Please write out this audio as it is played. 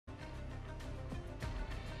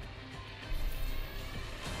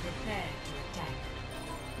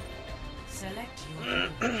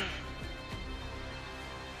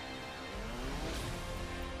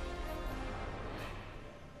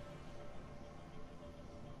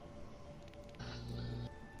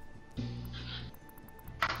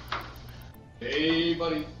Hey,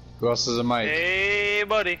 buddy. Who else has a mic? Hey,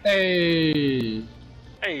 buddy. Hey.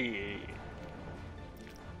 Hey.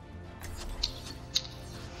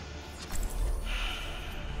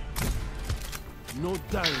 No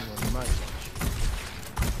dying on my watch.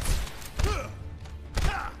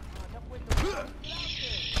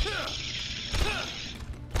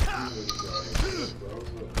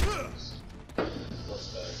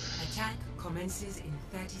 Attack commences in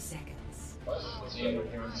 30 seconds.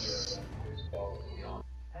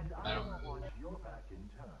 And I want your back in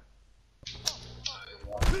turn.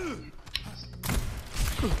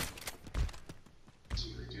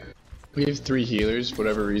 We have 3 healers, for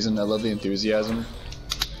whatever reason. I love the enthusiasm.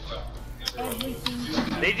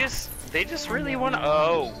 They just really want to.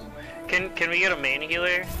 Oh, can we get a main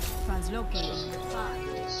healer?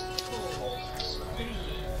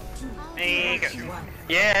 Hey,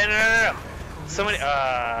 yeah, no. Somebody.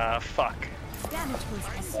 Fuck.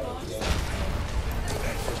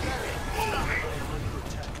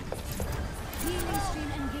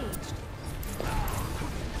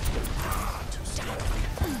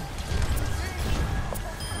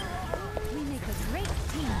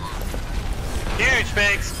 Huge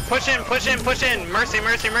bigs. Push in, push in, push in. Mercy,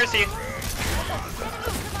 mercy, mercy.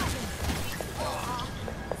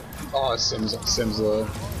 Oh, Sims low.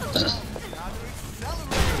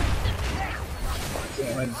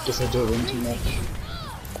 Damn, I guess I dove in too much.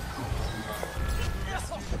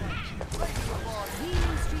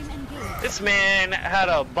 This man had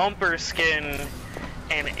a bumper skin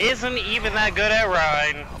and isn't even that good at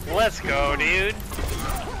Rhine. Let's go, dude.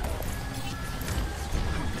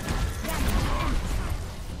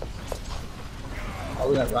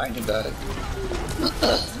 Oh, that Ryan can die.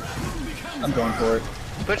 I'm going for it.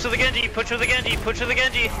 Push to the Genji, push to the Genji, push to the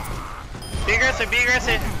Genji. Be aggressive, be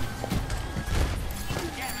aggressive.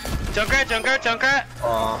 Junkrat, Junkrat, Junkrat.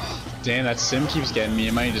 Oh, damn, that Sim keeps getting me.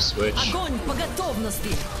 I might need to switch. Огонь по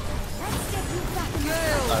готовности.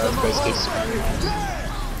 That's best case scenario.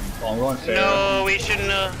 Oh, I'm going fair. No, we shouldn't.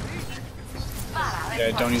 Yeah,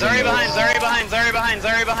 don't use Zarya any behind, of Zarya behind, Zarya behind,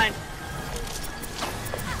 Zarya behind.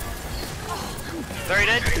 Zarya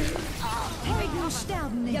dead.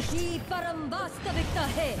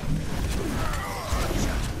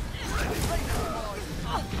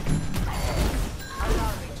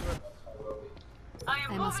 I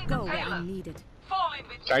must go where I'm needed.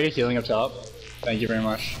 Try to get healing up top. Thank you very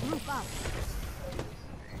much.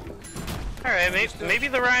 Alright, maybe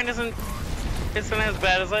the Rhine isn't as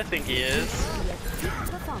bad as I think he is.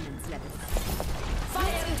 Performance level.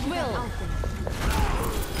 Fire at will.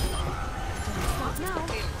 Now.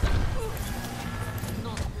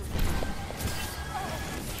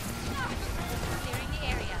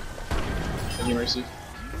 Thank you, Mercy.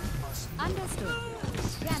 Understood.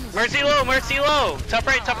 Mercy low, Mercy low. Top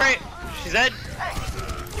right, top right. She's dead.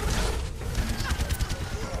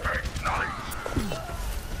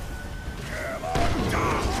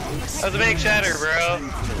 That was a big shatter, bro.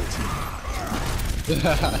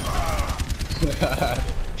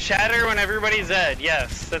 Shatter when everybody's dead.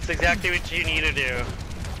 Yes, that's exactly what you need to do.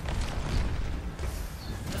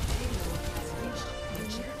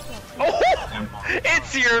 Oh,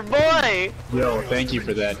 it's your boy. Yo, thank you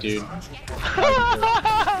for that, dude.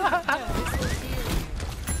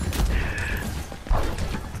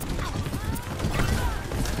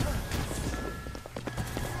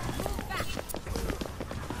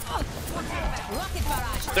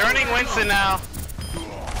 They're running Winston now.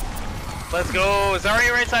 Let's go.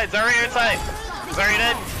 Zarya right side. Zarya right side. Zarya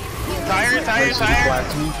dead. Tire, tire, tire.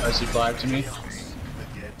 Mercy flag to me.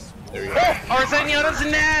 There we go. Oh, our Zenyatta's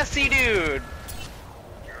nasty, dude.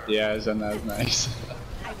 Yeah, that was nice.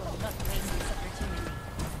 I will not waste this opportunity.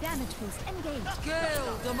 Damage boost engaged.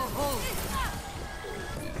 Kill the Mahol.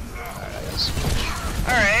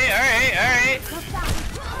 Alright, alright, alright.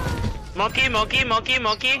 Monkey, monkey, monkey,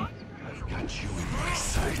 monkey.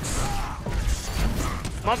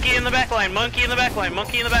 Monkey in the backline, monkey in the backline,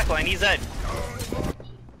 monkey in the backline, he's dead.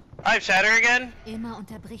 I have Shatter again. Immer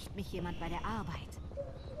unterbricht mich jemand bei der Arbeit.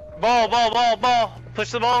 Ball, ball, ball, ball.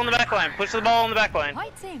 Push the ball in the backline, push the ball in the backline.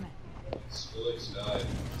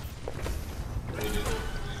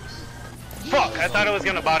 Fuck, I thought it was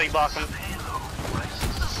gonna body block him.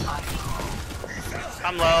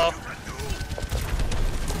 I'm low.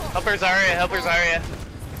 Help her Zarya, help her Zarya.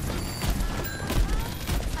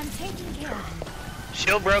 I'm taking care of you.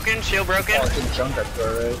 Shield broken, shield broken. Oh, it's a junk up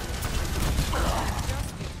there, right?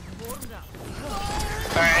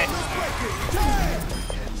 Alright.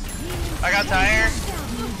 I got tire.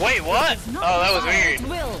 Wait, what? Oh, that was weird.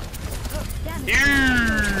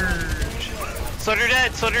 Huge. Soldier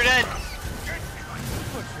dead, soldier dead.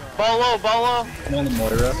 Ball low, ball low. I'm on the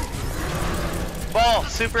Moira. Ball,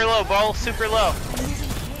 super low, ball, super low.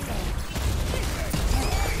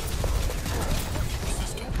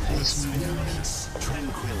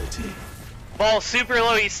 Tranquility. Ball, super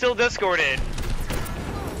low, he's still discorded.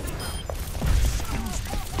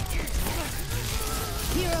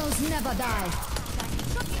 Heroes never die.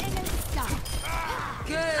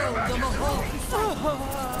 Kill the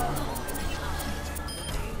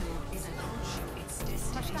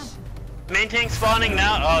Main tank spawning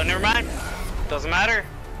now. Oh, never mind. Doesn't matter.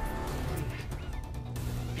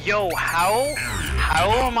 Yo, how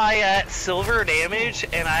am I at silver damage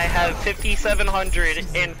and I have 5,700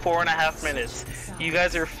 in 4.5 minutes? You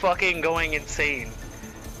guys are fucking going insane.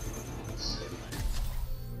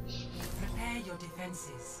 Prepare your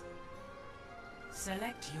defenses.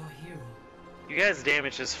 Select your hero. You guys'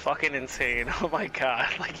 damage is fucking insane. Oh my god.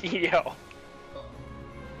 Like, yo.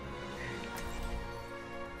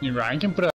 Ryan can put